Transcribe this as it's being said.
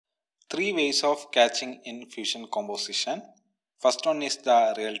Three ways of catching in Fusion composition. First one is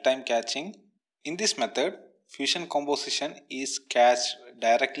the real-time catching. In this method, Fusion composition is cached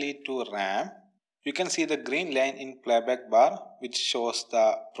directly to RAM. You can see the green line in playback bar which shows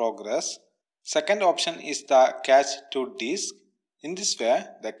the progress. Second option is the cache to disk. In this way,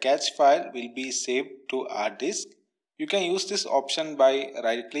 the cache file will be saved to hard disk. You can use this option by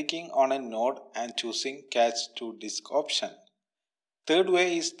right-clicking on a node and choosing cache to disk option. Third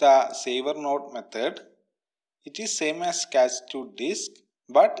way is the saver node method. It is same as cache to disk,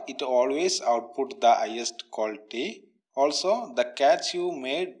 but it always output the highest quality. Also, the cache you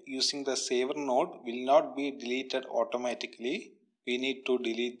made using the saver node will not be deleted automatically. We need to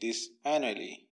delete this manually.